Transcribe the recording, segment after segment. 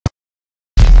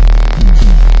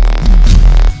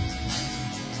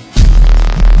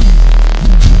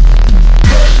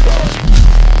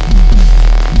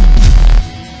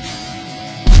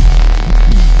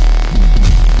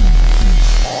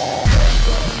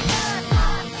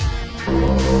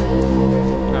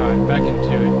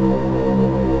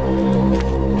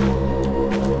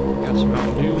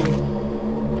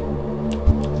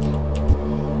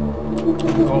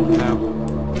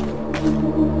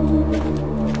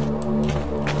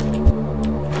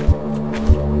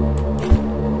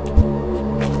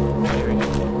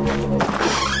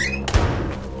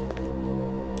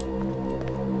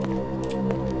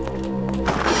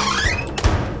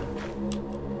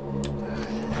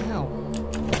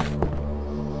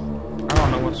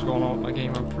what's going on with my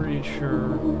game. I'm pretty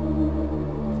sure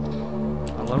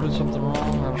I loaded something wrong.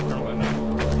 I don't really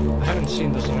know. I haven't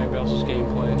seen this in anybody else's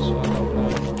gameplay, so I don't know.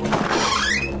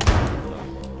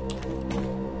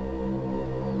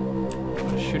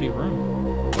 What a shitty room.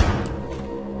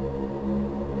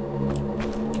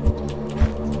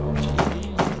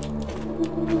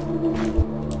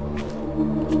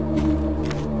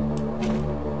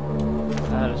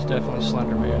 That is definitely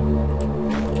Slender Man.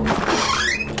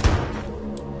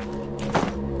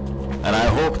 And I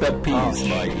hope that piece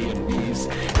by Ian Peace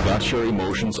got your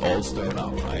emotions all stirred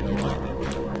up. I know I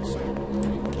did.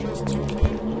 Just tune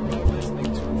in, you are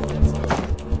listening to Friends Up.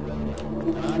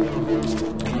 And I'm your host,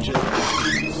 DJ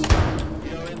Peace. We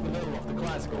are in the middle of the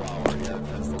classical hour here at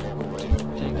Friends the Local Radio.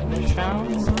 Taking a shower.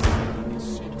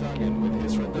 Sheep dug in with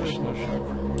his rendition of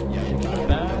Yeah,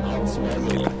 Bad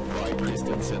Outswelling by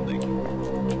Christian Sending.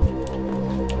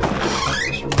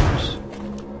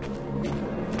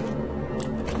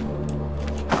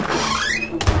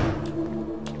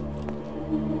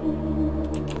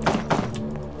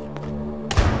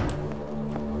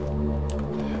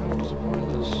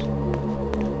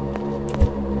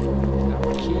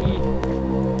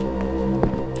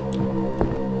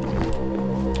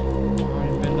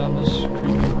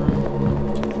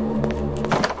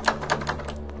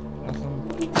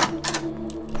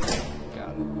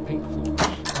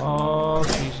 Oh,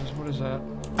 Jesus, what is that?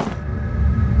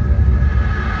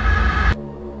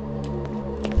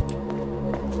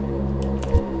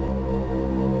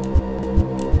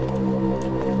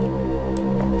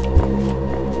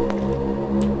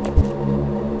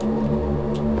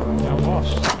 I'm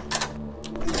lost.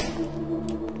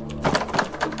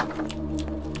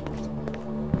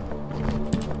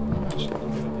 Let's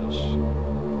look at this.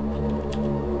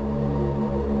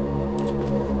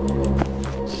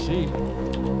 Let's see.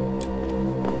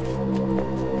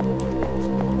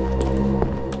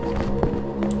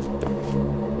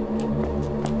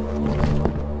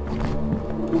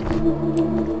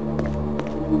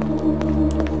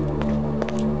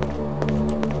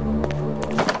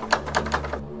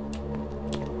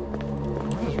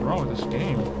 What is wrong with this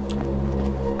game?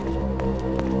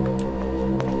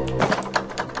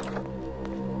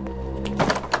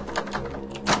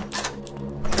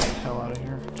 Get the hell out of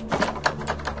here.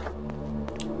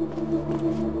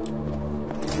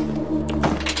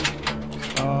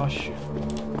 Oh shit.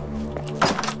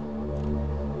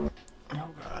 Oh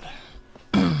god.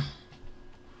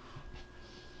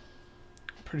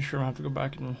 Pretty sure I'll have to go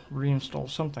back and reinstall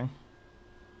something.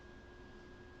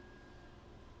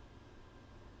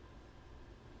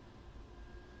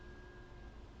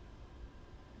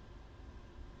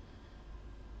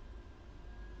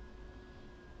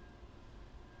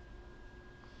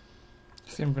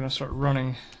 I think I'm gonna start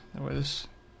running. That way this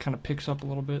kind of picks up a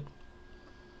little bit.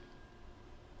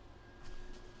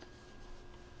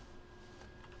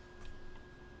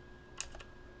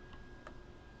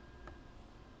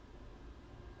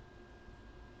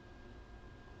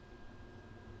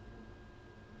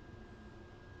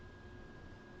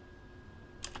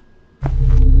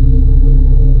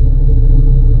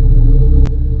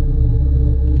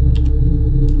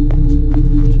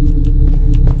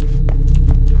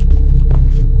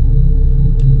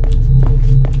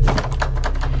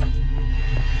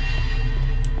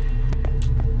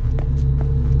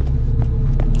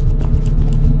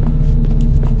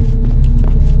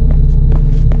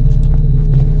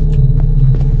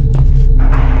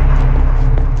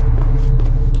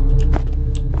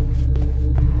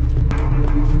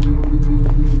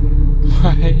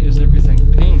 Why is everything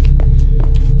pink?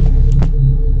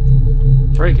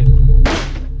 Break it.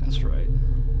 That's right.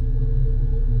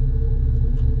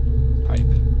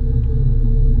 Pipe.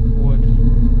 Wood.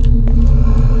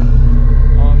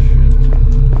 Oh shit.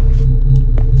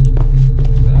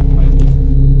 That pipe.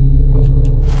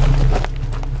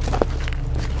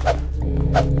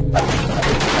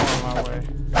 On my way.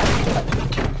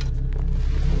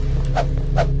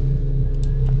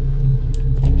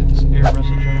 Get this air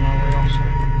message on my way also.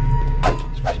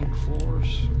 It's pink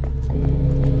floors.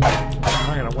 I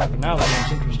got a weapon now, that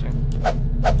sounds interesting.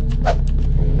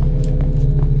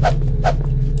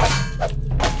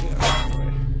 Yeah,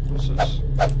 anyway, what's this?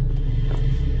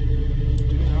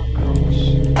 Do not cross.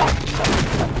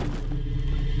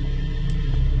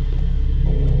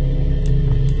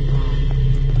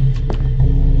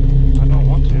 I don't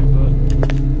want to, but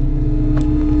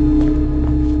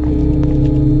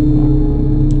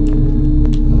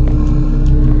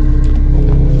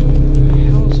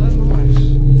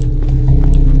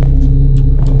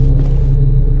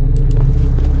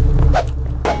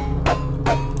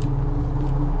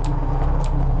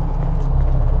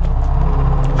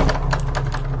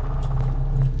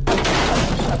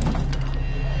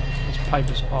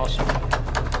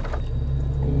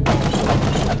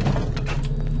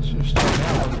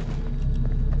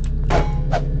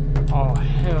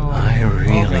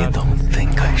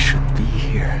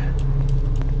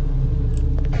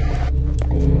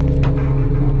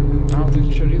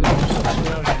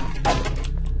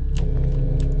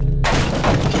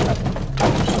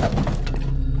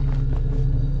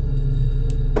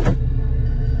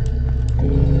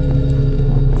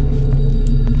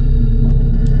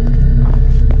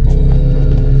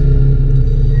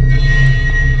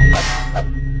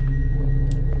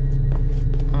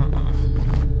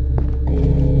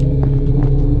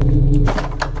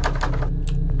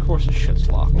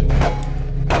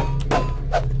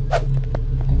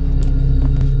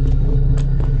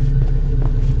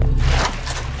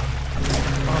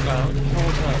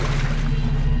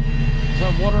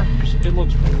that water? It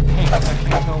looks pink. I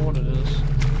can't tell what it is.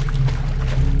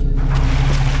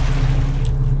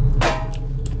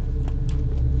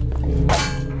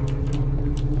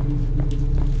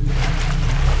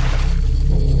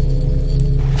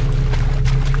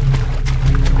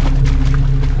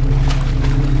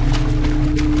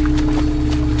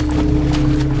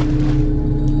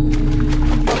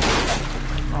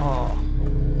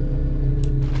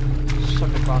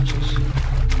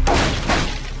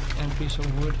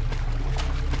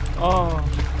 Oh.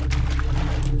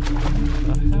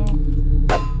 What the hell?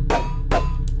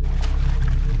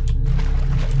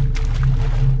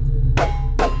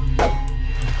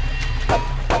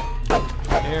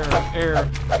 Air.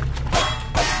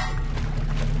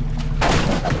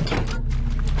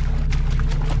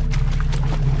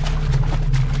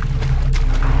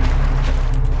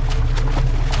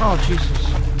 Oh, jeez.